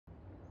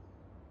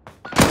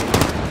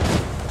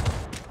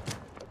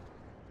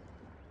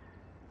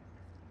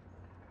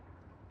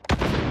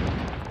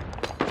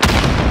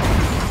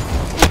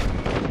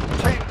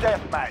Team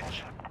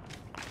deathmatch.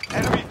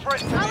 Enemy threat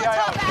to the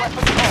AO.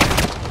 Weapons lost.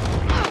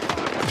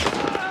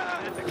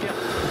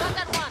 Got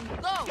that one.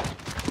 Go.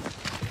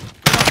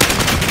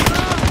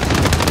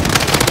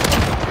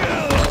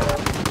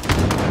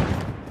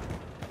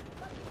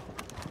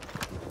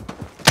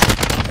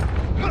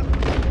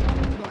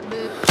 Not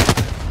move.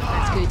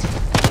 That's good.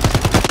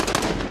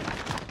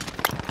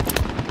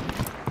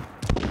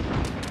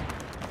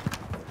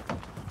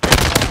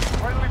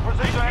 Friendly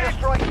precision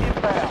airstrike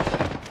inbound.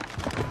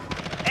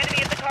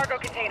 Enemy at the cargo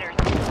containers.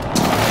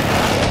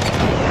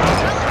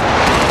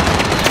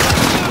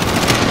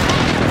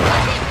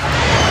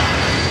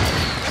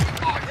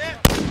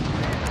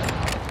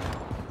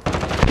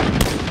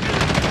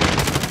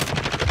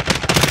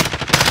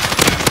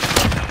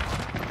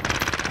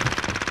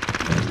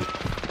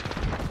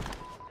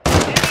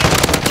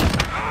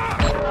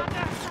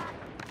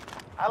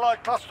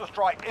 Allied cluster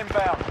strike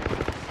inbound.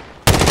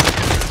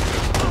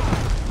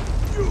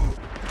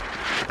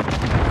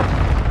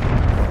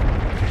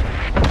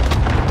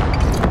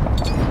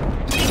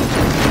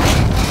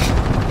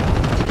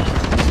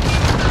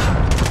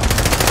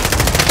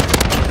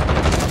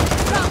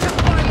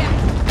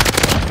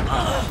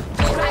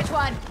 Cracked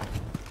one.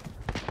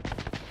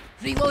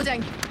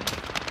 Reloading.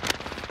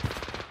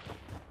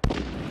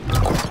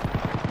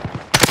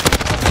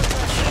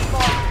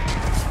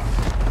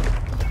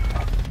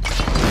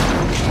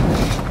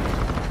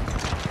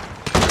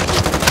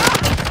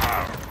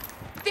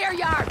 There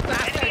you are, Enemy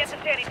at bastards.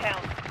 the shanty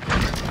town.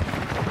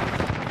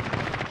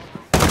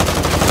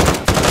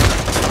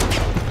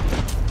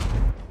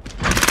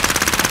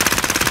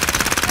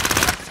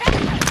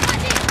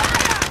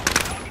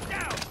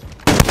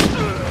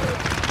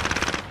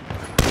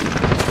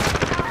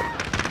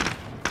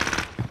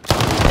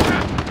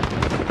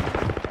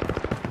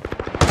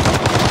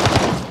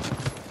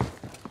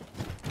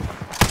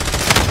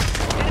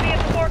 Enemy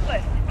at the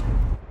forklift.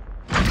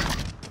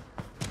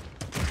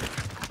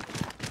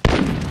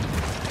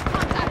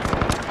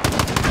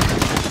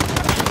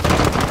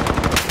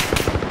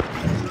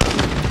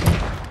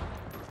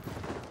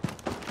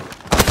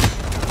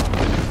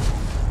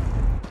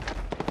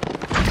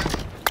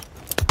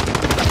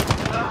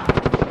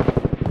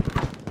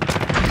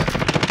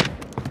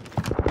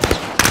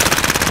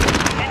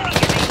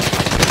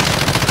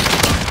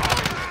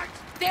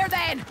 There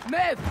then,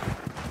 move.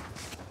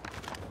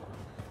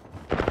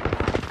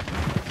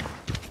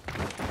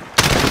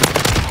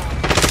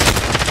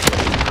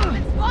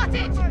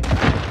 Spotted.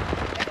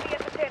 Enemy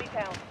at the shanty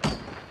town.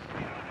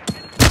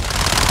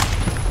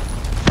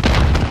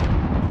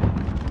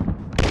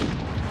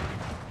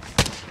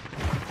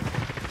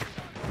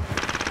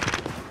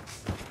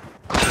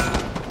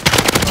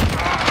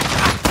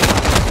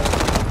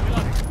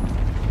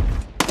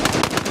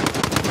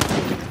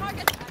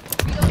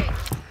 Reloading.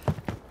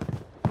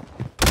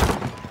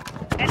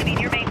 Enemy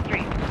near Main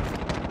Street.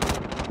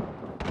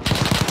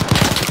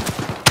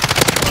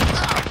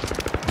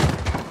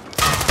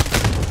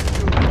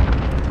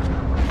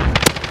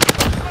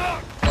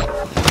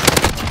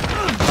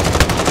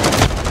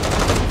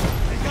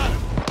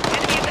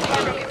 Enemy at the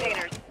cargo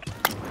containers.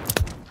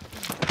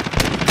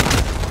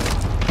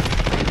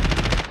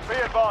 Be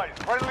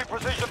advised. Friendly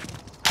precision.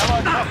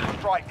 Allied cluster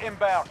strike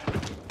inbound.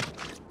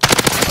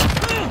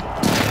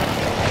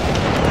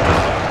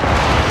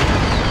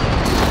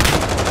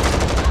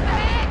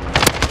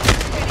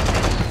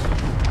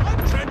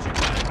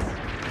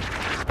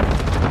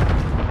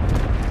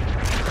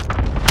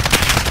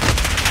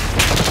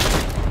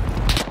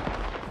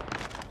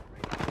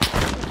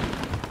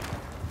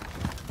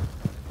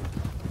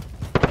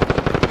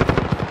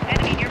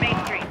 Enemy near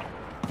Main Street.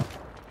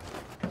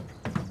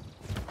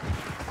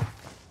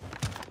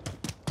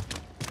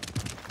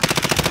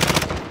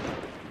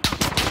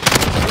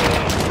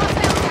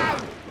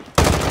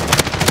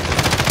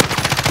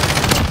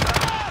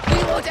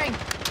 Reloading.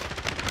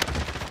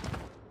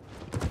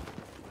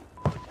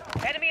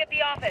 Enemy at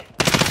the office.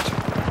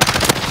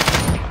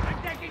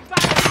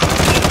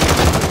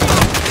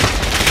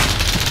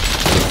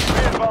 Be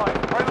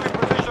advised. Friendly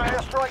precision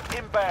airstrike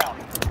inbound.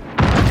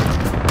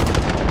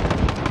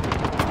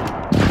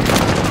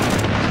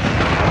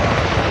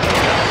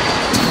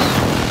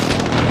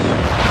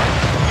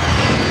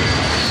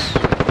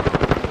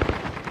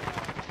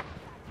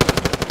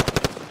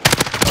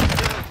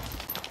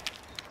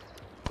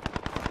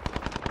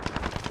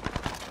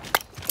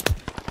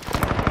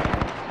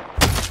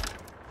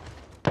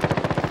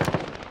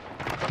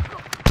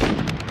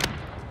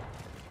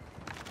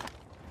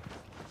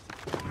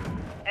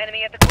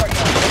 Enemy at the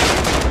courtyard.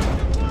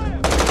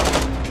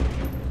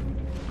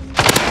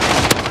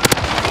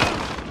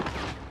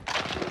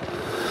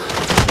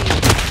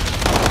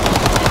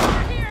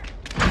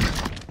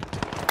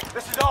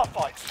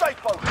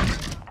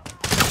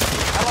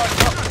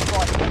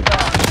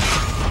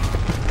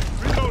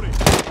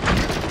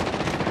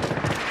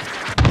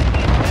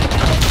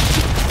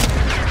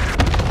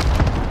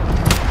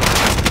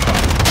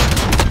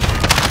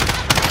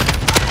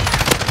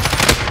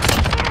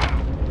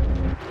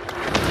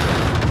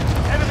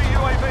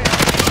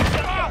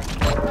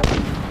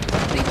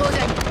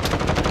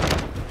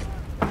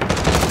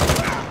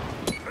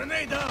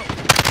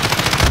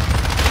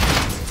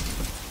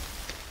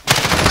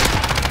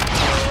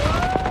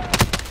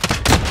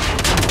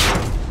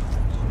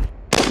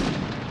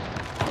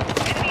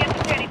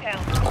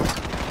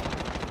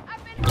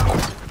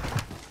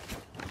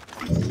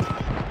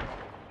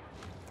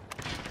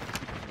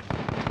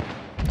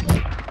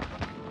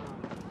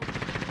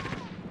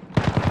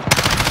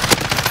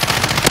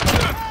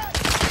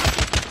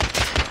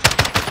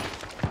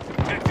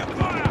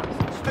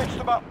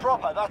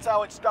 That's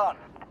how it's done.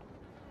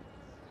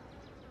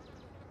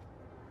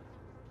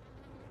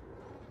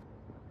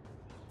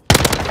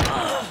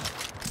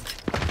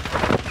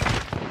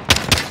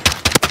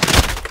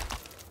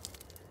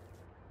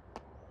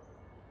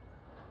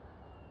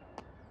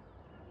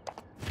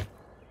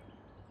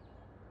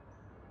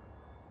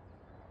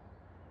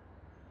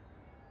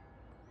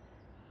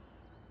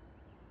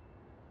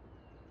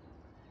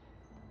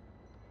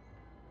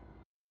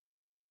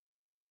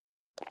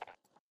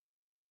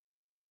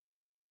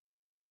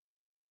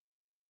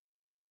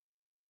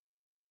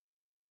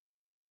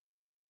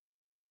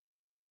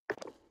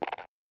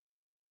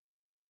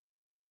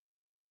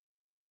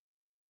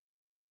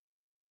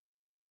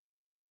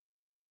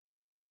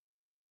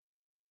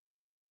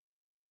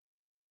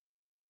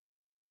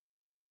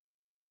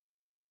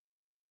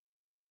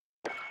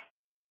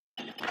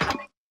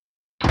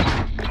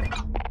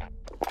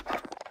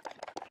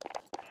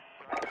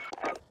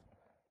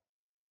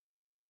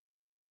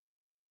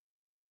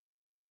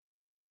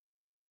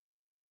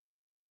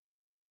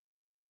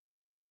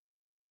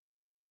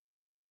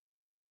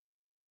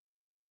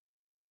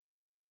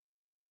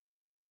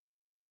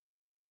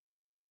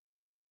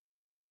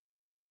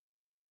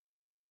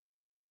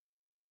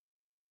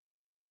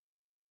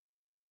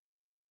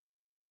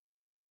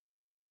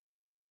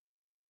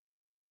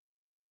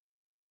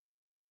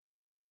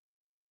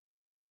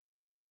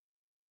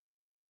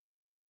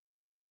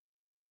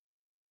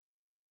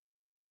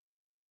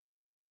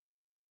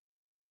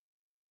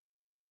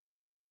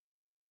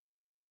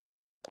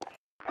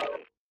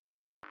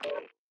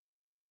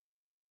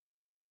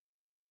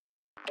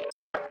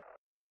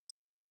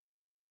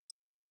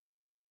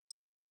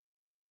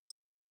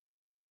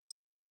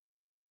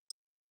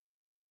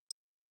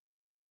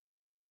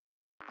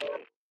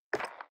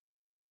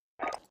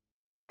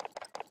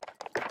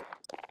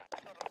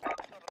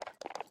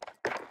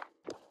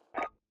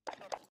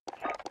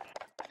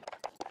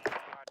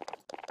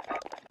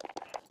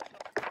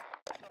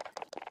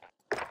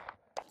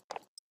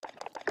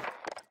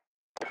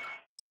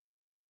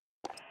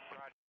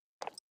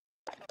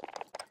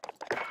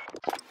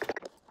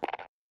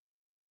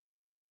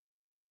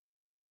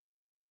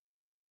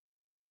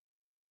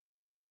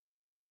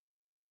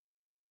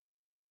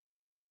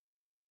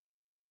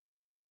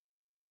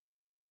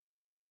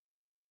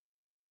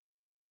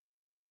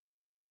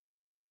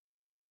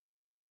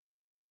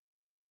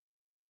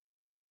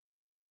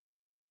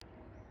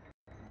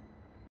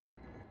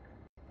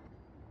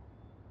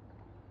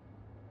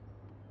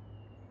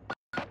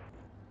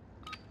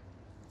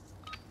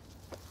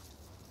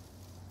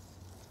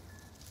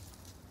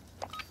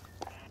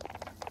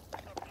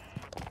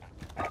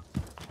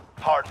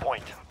 Hard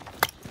point.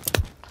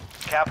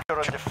 Capture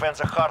and defend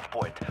the hard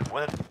point.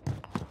 When it...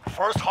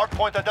 First hard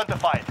point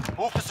identified.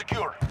 Move to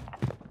secure.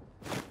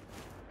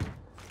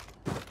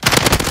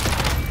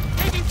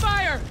 Taking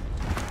fire!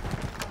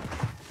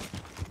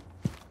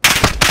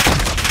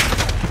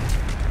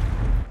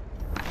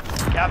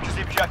 Capture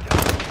the objective.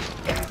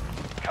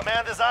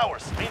 Command is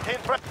ours. Maintain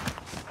threat.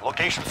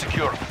 Location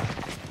secure.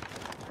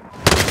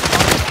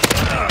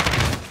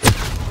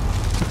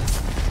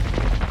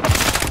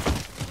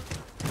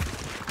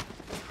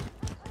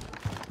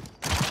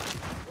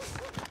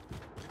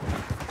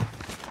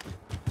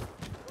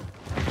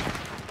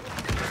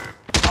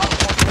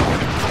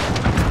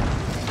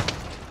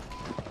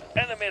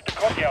 Enemy at the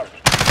courtyard.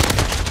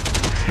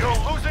 You're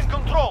losing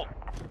control.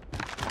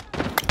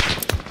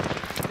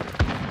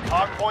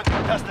 Hard point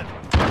contested.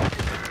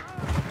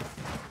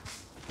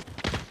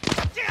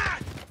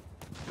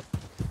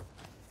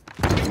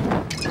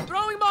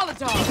 Throwing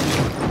Molotov!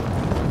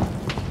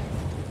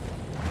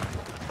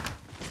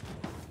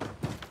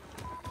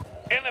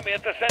 Enemy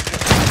at the center.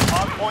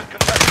 Hard point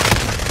contested.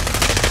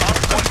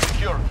 Hard point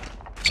secured.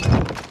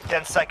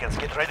 10 seconds.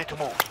 Get ready to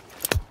move.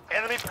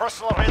 Enemy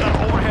personal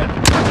radar overhead.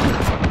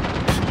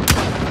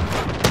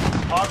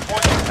 Hard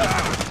point contested.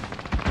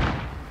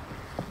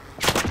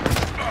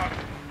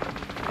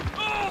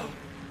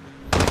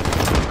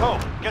 Go.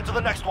 Get to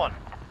the next one.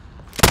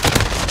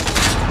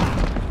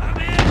 I'm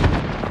in.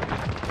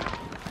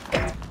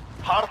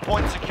 Hard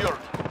point secured.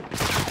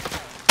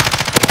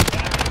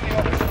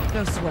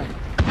 No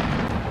sweat.